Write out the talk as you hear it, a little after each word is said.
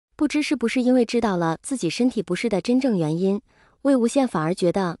不知是不是因为知道了自己身体不适的真正原因，魏无羡反而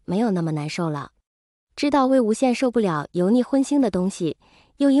觉得没有那么难受了。知道魏无羡受不了油腻荤腥的东西，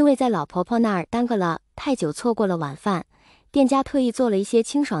又因为在老婆婆那儿耽搁了太久，错过了晚饭，店家特意做了一些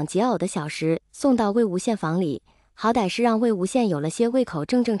清爽解呕的小食送到魏无羡房里，好歹是让魏无羡有了些胃口，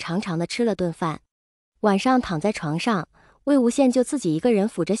正常的吃了顿饭。晚上躺在床上，魏无羡就自己一个人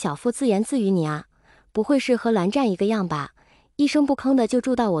抚着小腹自言自语：你啊，不会是和蓝湛一个样吧？一声不吭的就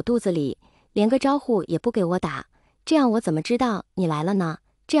住到我肚子里，连个招呼也不给我打，这样我怎么知道你来了呢？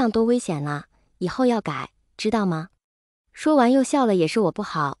这样多危险啊！以后要改，知道吗？说完又笑了，也是我不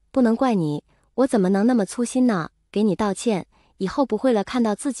好，不能怪你，我怎么能那么粗心呢？给你道歉，以后不会了。看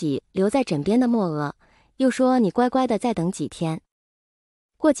到自己留在枕边的墨娥，又说你乖乖的再等几天，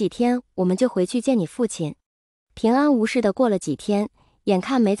过几天我们就回去见你父亲。平安无事的过了几天，眼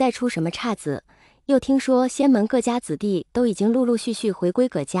看没再出什么岔子，又听说仙门各家子弟都已经陆陆续续回归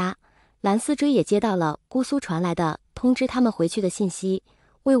各家，蓝思追也接到了姑苏传来的通知他们回去的信息。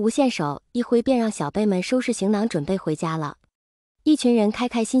魏无羡手一挥，便让小辈们收拾行囊准备回家了。一群人开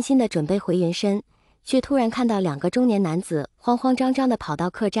开心心的准备回云深，却突然看到两个中年男子慌慌张张的跑到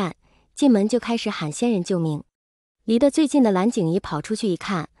客栈，进门就开始喊仙人救命。离得最近的蓝景仪跑出去一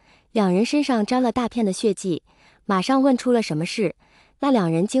看，两人身上沾了大片的血迹，马上问出了什么事。那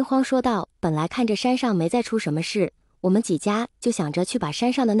两人惊慌说道：本来看着山上没再出什么事，我们几家就想着去把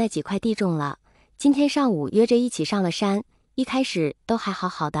山上的那几块地种了，今天上午约着一起上了山，一开始都还好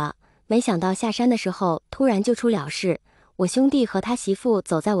好的，没想到下山的时候突然就出了事，我兄弟和他媳妇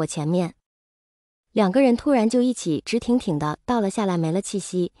走在我前面，两个人突然就一起直挺挺的倒了下来，没了气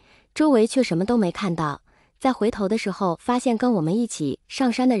息，周围却什么都没看到。再回头的时候，发现跟我们一起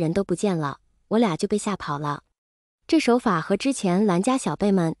上山的人都不见了，我俩就被吓跑了。这手法和之前蓝家小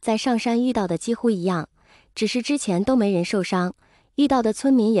辈们在上山遇到的几乎一样，只是之前都没人受伤，遇到的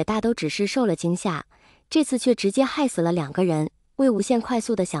村民也大都只是受了惊吓，这次却直接害死了两个人。魏无羡快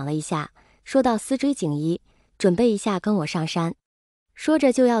速的想了一下，说道：思追景仪，准备一下跟我上山。说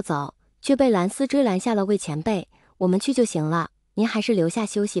着就要走，却被蓝思追拦下了。魏前辈，我们去就行了，您还是留下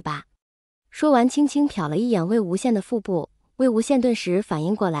休息吧。说完轻轻瞟了一眼魏无羡的腹部，魏无羡顿时反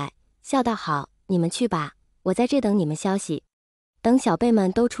应过来，笑道：好，你们去吧，我在这等你们消息。等小辈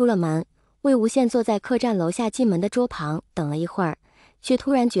们都出了门，魏无羡坐在客栈楼下进门的桌旁等了一会儿，却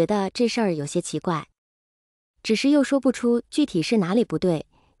突然觉得这事儿有些奇怪，只是又说不出具体是哪里不对，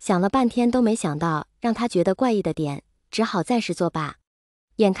想了半天都没想到让他觉得怪异的点，只好暂时作罢。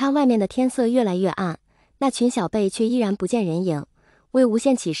眼看外面的天色越来越暗，那群小辈却依然不见人影。魏无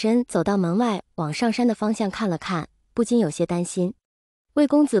羡起身走到门外，往上山的方向看了看，不禁有些担心。魏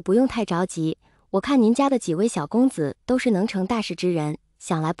公子不用太着急，我看您家的几位小公子都是能成大事之人，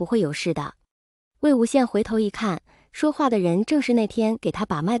想来不会有事的。魏无羡回头一看，说话的人正是那天给他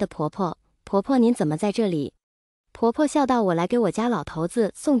把脉的婆婆。婆婆，您怎么在这里？婆婆笑道：我来给我家老头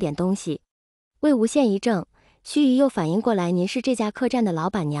子送点东西。魏无羡一怔，须臾又反应过来，您是这家客栈的老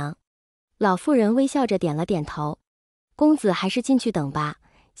板娘。老妇人微笑着点了点头。公子还是进去等吧，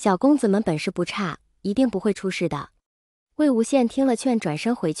小公子们本事不差，一定不会出事的。魏无羡听了劝，转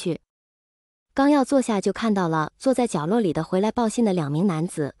身回去。刚要坐下，就看到了坐在角落里的回来报信的两名男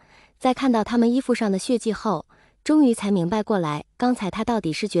子，在看到他们衣服上的血迹后，终于才明白过来，刚才他到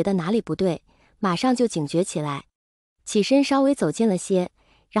底是觉得哪里不对，马上就警觉起来，起身稍微走近了些，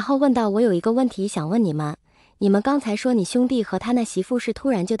然后问道：我有一个问题想问你们，你们刚才说你兄弟和他那媳妇是突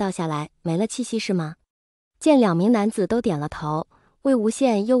然就倒下来没了气息是吗？见两名男子都点了头，魏无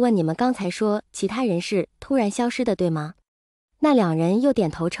羡又问：你们刚才说其他人是突然消失的对吗？那两人又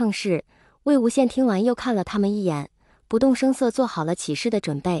点头称是。魏无羡听完又看了他们一眼，不动声色做好了起事的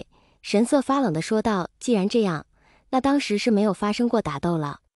准备，神色发冷的说道：既然这样，那当时是没有发生过打斗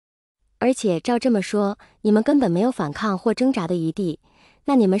了，而且照这么说，你们根本没有反抗或挣扎的余地，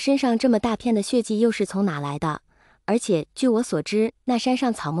那你们身上这么大片的血迹又是从哪来的？而且据我所知，那山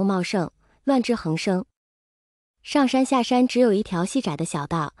上草木茂盛，乱枝横生，上山下山只有一条细窄的小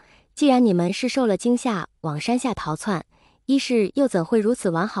道，既然你们是受了惊吓往山下逃窜，一是又怎会如此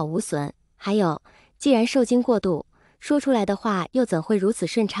完好无损？还有，既然受惊过度，说出来的话又怎会如此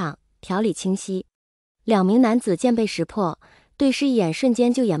顺畅，条理清晰？两名男子见被识破，对视一眼，瞬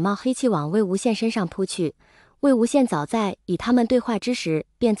间就眼冒黑气往魏无羡身上扑去。魏无羡早在与他们对话之时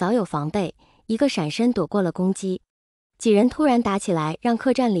便早有防备，一个闪身躲过了攻击。几人突然打起来，让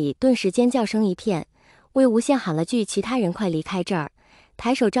客栈里顿时尖叫声一片。魏无羡喊了句：其他人快离开这儿，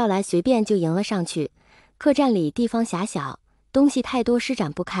抬手照来，随便就迎了上去。客栈里地方狭小，东西太多，施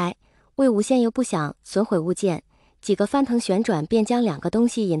展不开，魏无羡又不想损毁物件，几个翻腾旋转便将两个东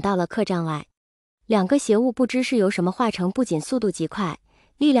西引到了客栈外。两个邪物不知是由什么化成，不仅速度极快，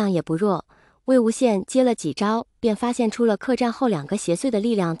力量也不弱。魏无羡接了几招，便发现出了客栈后2个邪祟的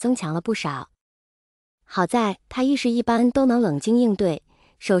力量增强了不少。好在他意识一般都能冷静应对，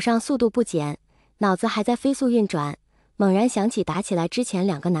手上速度不减，脑子还在飞速运转，猛然想起打起来之前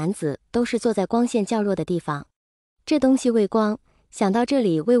2个男子都是坐在光线较弱的地方，这东西畏光。想到这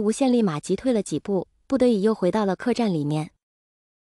里，魏无羡立马急退了几步，不得已又回到了客栈里面。